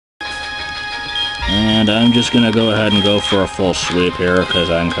And I'm just gonna go ahead and go for a full sweep here because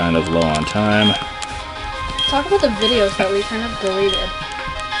I'm kind of low on time. Talk about the videos that we kind of deleted.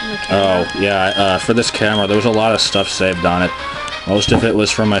 Oh, yeah, for this camera, there was a lot of stuff saved on it. Most of it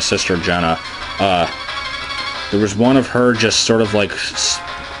was from my sister Jenna. There was one of her just sort of like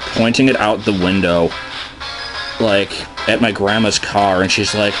pointing it out the window, like at my grandma's car, and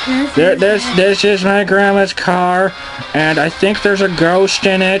she's like, this is my grandma's car, and I think there's a ghost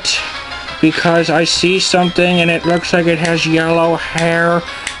in it because I see something and it looks like it has yellow hair.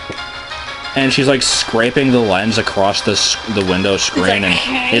 And she's like scraping the lens across the window screen, and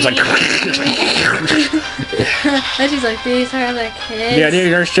he's like, and she's like, these are the kids. Yeah,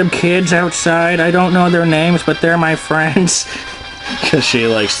 there's some kids outside. I don't know their names, but they're my friends. Because she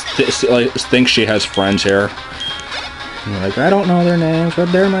like thinks she has friends here. And like, I don't know their names,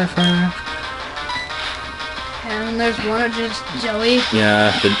 but they're my friends. And there's one of just Joey.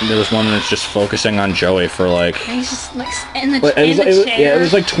 Yeah, there was one that's just focusing on Joey for like. And he's just like in the chair. Yeah, it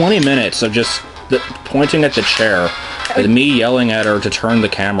was like 20 minutes of just pointing at the chair, with me yelling at her to turn the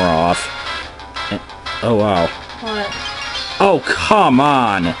camera off. And, oh wow. What? Oh come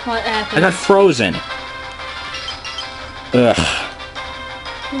on! What happened? I got frozen. Ugh.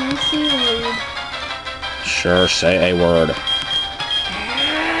 Can I see a word? Sure, say a word.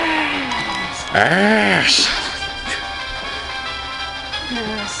 Ass.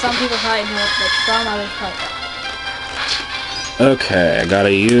 Some people probably know it, but some others probably don't. Okay, I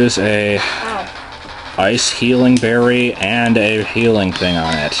gotta use a ice healing berry and a healing thing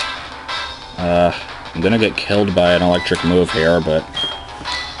on it. I'm gonna get killed by an electric move here, but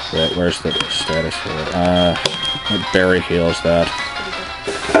wait, where's the status here? What berry heals that?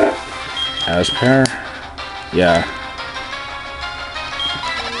 Asper? Yeah.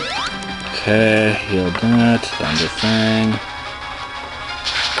 Okay, healed that. Thunder Fang.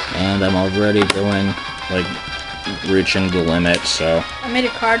 And I'm already going, like, reaching the limit, so... I made a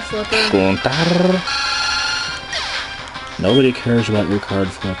card flipper. Nobody cares about your card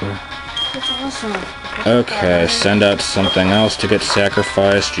flipper. It's awesome. Okay, send out something else to get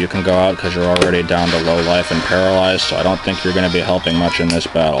sacrificed. You can go out because you're already down to low life and paralyzed, so I don't think you're going to be helping much in this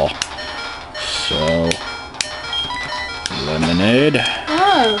battle. So... Lemonade.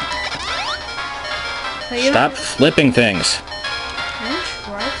 Oh! Stop flipping things!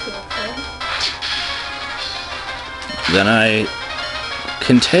 Then I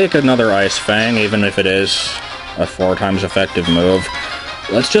can take another Ice Fang, even if it is a 4 times effective move.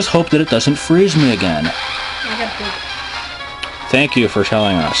 Let's just hope that it doesn't freeze me again. Thank you for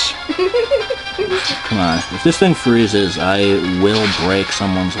telling us. Come on, if this thing freezes, I will break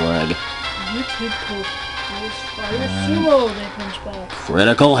someone's leg.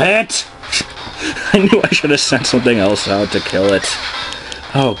 Critical hit! I knew I should have sent something else out to kill it.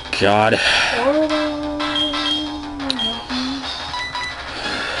 Oh god.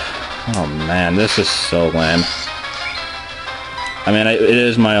 Oh man, this is so lame. I mean, it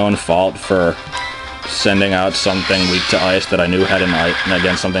is my own fault for sending out something weak to ice that I knew had an ice, and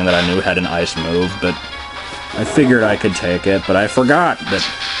again something that I knew had an ice move, but I figured I could take it, but I forgot that.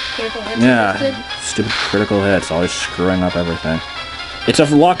 Yeah, stupid critical hits, always screwing up everything. It's a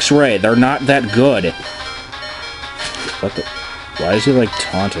Lux Ray, they're not that good. What the? Why is he like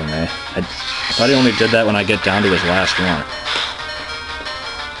taunting me? I thought he only did that when I get down to his last one.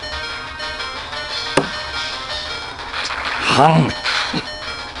 Hung.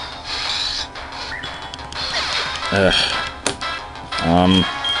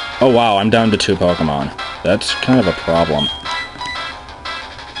 Oh wow, I'm down to 2 Pokemon. That's kind of a problem.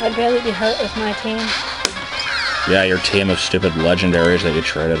 I'd barely be hurt with my team. Yeah, your team of stupid legendaries that you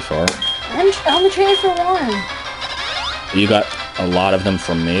traded for. I only traded for 1. You got a lot of them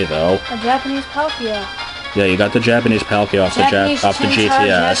from me, though. A Japanese Palkia. Yeah, you got the Japanese Palkia off the GTS.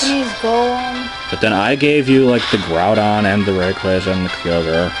 Japanese Golem. But then I gave you, like, the Groudon and the Rayquaza and the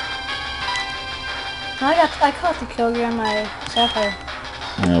Kyogre. I caught the Kyogre on my Sapphire.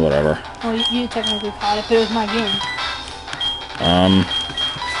 Yeah, whatever. Well, you technically caught it, but it was my game.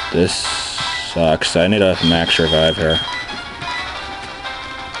 This sucks. I need a max revive here.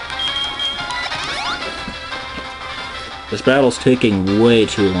 This battle's taking way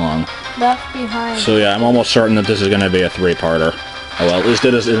too long. Left behind. So yeah, I'm almost certain that this is going to be a 3-parter. Oh well, at least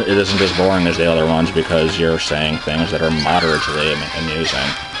it isn't as boring as the other ones because you're saying things that are moderately amusing.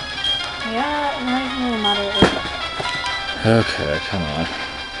 Yeah, not really moderately. Okay, come on.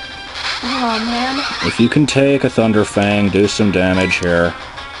 Oh man. If you can take a Thunder Fang, do some damage here.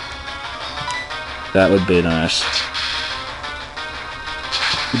 That would be nice.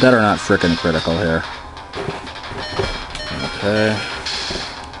 You better not frickin' critical here. Okay.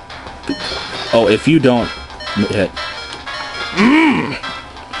 Oh, if you don't hit...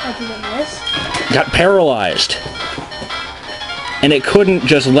 Oh, did it miss? Got paralyzed. And it couldn't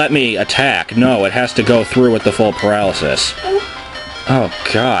just let me attack. No, it has to go through with the full paralysis. Oh,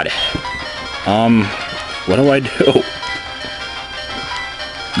 God. What do I do?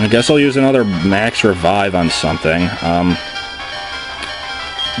 I guess I'll use another max revive on something.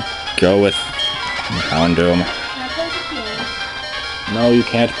 Go with Houndoom. Can I play the piano? No, you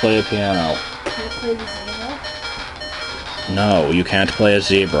can't play a piano. Can I play the zebra? No, you can't play a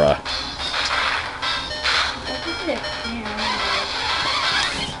zebra. What is it? Yeah.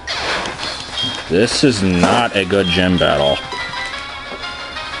 This is not a good gym battle.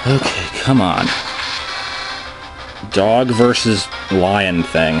 Okay, come on. Dog versus lion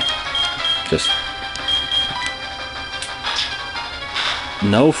thing. Just...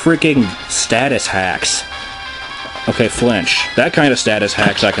 No freaking status hacks. Okay, flinch. That kind of status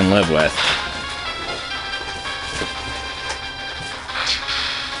hacks I can live with.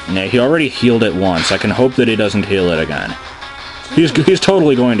 Yeah, he already healed it once. I can hope that he doesn't heal it again. He's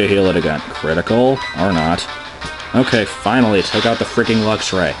totally going to heal it again. Critical or not. Okay, finally, take out the freaking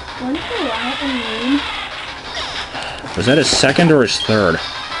Lux Ray. When did the lion mean? Was that his second or his third?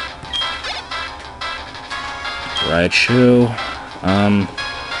 Raichu.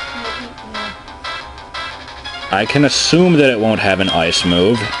 I can assume that it won't have an ice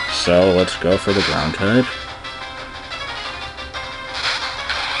move, so let's go for the ground type.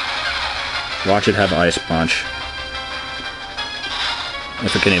 Watch it have Ice Punch.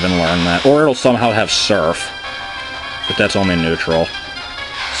 If it can even learn that. Or it'll somehow have Surf. But that's only neutral.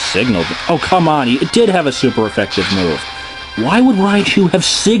 Signal Beam. Oh, come on. It did have a super effective move. Why would Raichu have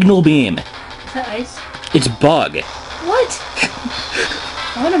Signal Beam? Is that ice? It's Bug. What?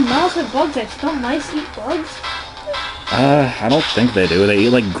 I want a mouse with bugs. Don't mice eat bugs? I don't think they do. They eat,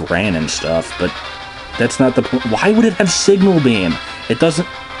 like, grain and stuff, but that's not the point. Why would it have Signal Beam? It doesn't...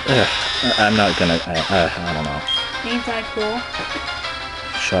 I'm not gonna... I don't know. Ain't that cool?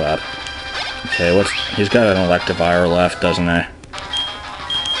 Shut up. Okay, he's got an Electivire left, doesn't he?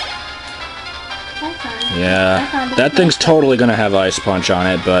 Yeah, that thing's totally gonna have Ice Punch on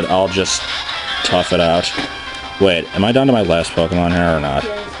it, but I'll just tough it out. Wait, am I down to my last Pokemon here or not?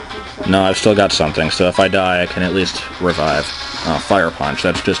 No, I've still got something, so if I die, I can at least revive. Oh, Fire Punch,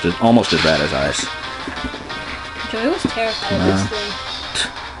 that's just almost as bad as Ice. Joy was terrified of this thing.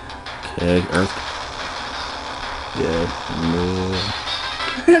 Okay, Earth. Yeah,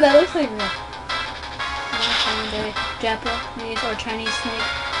 no. That looks like a Japanese or Chinese snake.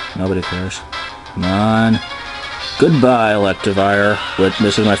 Nobody cares. Come on. Goodbye, Electivire.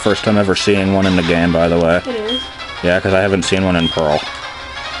 This is my first time ever seeing one in the game, by the way. It is? Yeah, because I haven't seen one in Pearl.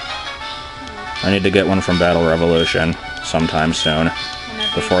 I need to get one from Battle Revolution sometime soon.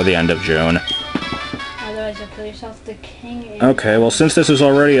 Before the end of June. Otherwise you'll kill yourself. The king. Okay, well, since this is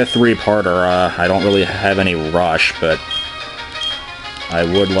already a three-parter, I don't really have any rush, but I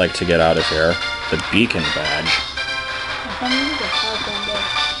would like to get out of here. The Beacon Badge.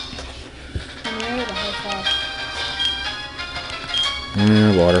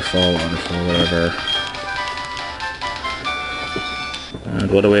 Waterfall, whatever. And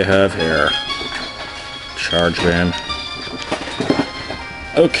what do we have here? Charge Beam.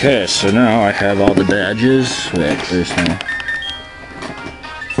 Okay, so now I have all the badges. Wait, where's my...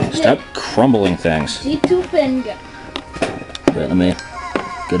 Stop crumbling things. G2 finger. Wait, let me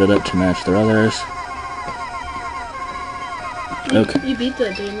get it up to match their others. Okay. You beat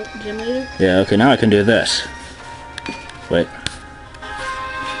the gym leader? Yeah, okay, now I can do this. Wait.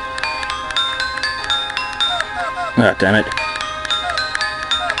 Ah, damn it.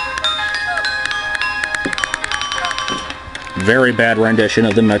 Very bad rendition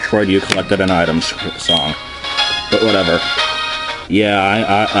of the Metroid You Collected an Items song. But whatever.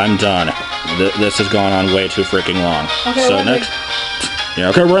 Yeah, I'm done. This has gone on way too freaking long. Okay, so next... Yeah,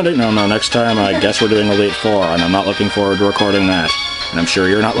 okay, we're ending. No, next time I guess we're doing Elite Four, and I'm not looking forward to recording that. And I'm sure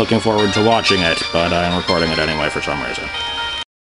you're not looking forward to watching it, but I'm recording it anyway for some reason.